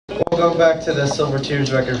go back to the Silver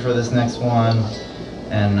Tears record for this next one,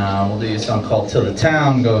 and we'll do a song called Till the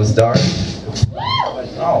Town Goes Dark.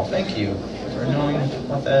 Oh, thank you for knowing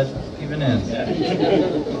what that even is.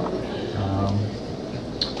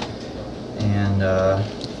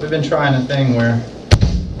 We've been trying a thing where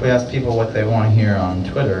we ask people what they want to hear on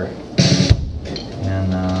Twitter,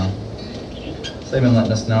 and so they've been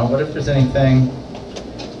letting us know. But if there's anything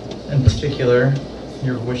in particular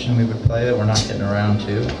you're wishing we would play that we're not getting around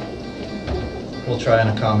to, we'll try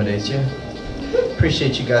and accommodate you.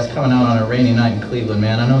 Appreciate you guys coming out on a rainy night in Cleveland,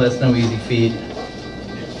 man. I know that's no easy feat.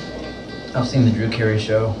 I've seen the Drew Carey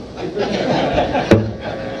show.